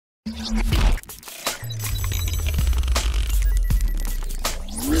Hi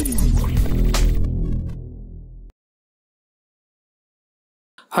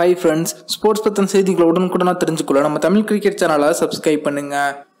friends, sports பத்தின செய்திகளை உடனுக்குடனா தெரிஞ்சுக்கொள்ள நம்ம தமிழ் கிரிக்கெட் சேனலை சப்ஸ்கிரைப் பண்ணுங்க.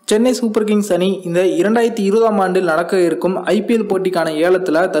 சென்னை சூப்பர் கிங்ஸ் அணி இந்த 2020ஆம் ஆண்டில் நடக்க இருக்கும் IPL போட்டிக்கான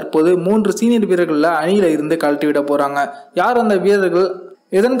ஏலத்துல தற்போது 3 சீனியர் வீரர்கள அணியில இருந்து கழட்டி விட போறாங்க. யார் அந்த வீரர்கள்,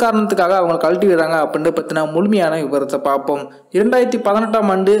 எதன் காரணத்துக்காக அவங்க கழட்டி விடுறாங்க அப்படின்ற பத்தின முழுமையான விவரத்தை பார்ப்போம்.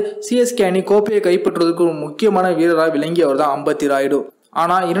 2018ஆம் ஆண்டு CSK அணி கோப்பையை கைப்பற்றுவதற்கு ஒரு முக்கியமான வீரராக விளங்கியவர் தான் அம்பத்தி ராயுடு.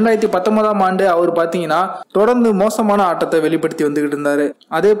 ஆனா 2019ஆம் ஆண்டு அவர் பாத்தீங்கன்னா தொடர்ந்து மோசமான ஆட்டத்தை வெளிப்படுத்தி வந்துகிட்டு இருந்தாரு.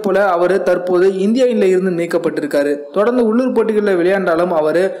 அதே போல அவரு தற்போது இந்திய அணியில இருந்து நீக்கப்பட்டிருக்காரு. தொடர்ந்து உள்ளூர் போட்டிகளில் விளையாண்டாலும்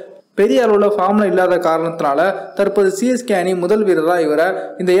அவரு பெரிய அளவுல ஃபார்ம்ல இல்லாத காரணத்தினால தற்போது CSK அணி முதல் வீரரா இவரை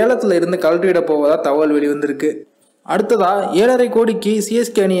இந்த ஏலத்துல இருந்து கழட்டிவிட போவதா தகவல் வெளிவந்திருக்கு. அடுத்ததா 7.5 கோடிக்கு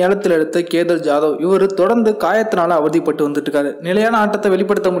CSK அணி ஏலத்தில் எடுத்த கேதர் ஜாதவ். இவர் தொடர்ந்து காயத்தினால அவதிப்பட்டு வந்துட்டு இருக்காரு. நிலையான ஆட்டத்தை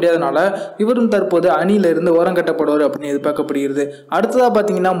வெளிப்படுத்த முடியாதனால இவரும் தற்போது அணியில இருந்து ஓரங்கட்டப்படுவார் அப்படின்னு எதிர்பார்க்கப்படுகிறது. அடுத்ததா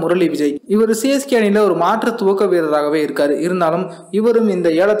பாத்தீங்கன்னா முரளி விஜய். இவர் CSK அணியில ஒரு மாற்று துவக்க வீரராகவே இருக்காரு. இருந்தாலும் இவரும் இந்த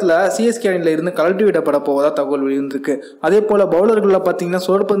ஏலத்துல CSK அணியில இருந்து கழட்டி விடப்பட போவதா தகவல் வெளிவந்திருக்கு. அதே போல பவுலர்கள்ல பாத்தீங்கன்னா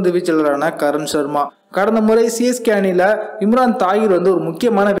சுழற்பந்து வீச்சாளரான கரண் சர்மா. கடந்த முறை CSK அணியில இம்ரான் தாகிர் ஒரு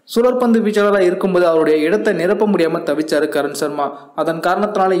முக்கியமான சுழற்பந்து வீச்சாளராக இருக்கும்போது அவருடைய இடத்தை நிரப்ப முடியாம தவிச்சாரு கரண் சர்மா. அதன்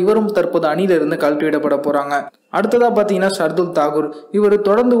காரணத்தினால இவரும் தற்போது அணியில இருந்து கழட்டி விடப்பட போறாங்க. அடுத்ததா பாத்தீங்கன்னா ஷர்துல் தாகூர். இவர்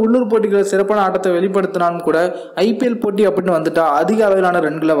தொடர்ந்து உள்ளூர் போட்டிகளில் சிறப்பான ஆட்டத்தை வெளிப்படுத்தினாலும் கூட IPL போட்டி அப்படின்னு வந்துட்டா அதிக அளவிலான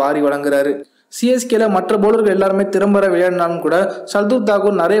ரன்களை வாரி வழங்குறாரு. CSKல மற்ற பவுலர்கள் எல்லாருமே திறம்பட விளையாடினாலும் கூட ஷர்துல்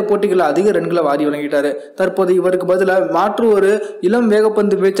தாகூர் நிறைய போட்டிகளில் அதிக ரன்களை வாரி வழங்கிட்டாரு. தற்போது இவருக்கு பதிலாக மாற்று ஒரு இளம்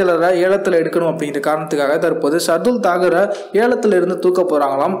வேகப்பந்து வீச்சாளரை ஏலத்தில் எடுக்கணும் அப்படிங்கிற காரணத்துக்காக தற்போது ஷர்துல் தாகூரை ஏலத்தில் இருந்து தூக்க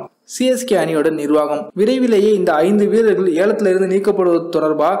போறாங்களாம் CSK அணியோட நிர்வாகம். விரைவிலேயே இந்த 5 வீரர்கள் ஏலத்தில் இருந்து நீக்கப்படுவது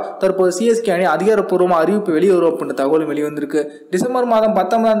தொடர்பாக தற்போது CSK அணி அதிகாரப்பூர்வமாக அறிவிப்பு வெளிவரும் அப்படின்ற தகவல் வெளிவந்திருக்கு. டிசம்பர் மாதம்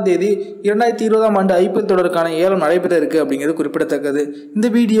 19ஆம் தேதி 2020ஆம் ஆண்டு IPL தொடருக்கான ஏலம் நடைபெற இருக்கு அப்படிங்கிறது குறிப்பிடத்தக்கது. இந்த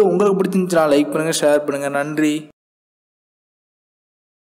வீடியோ உங்களுக்கு பிடிச்சிருந்துச்சுன்னா லைக் பண்ணுங்க, ஷேர் பண்ணுங்க. நன்றி.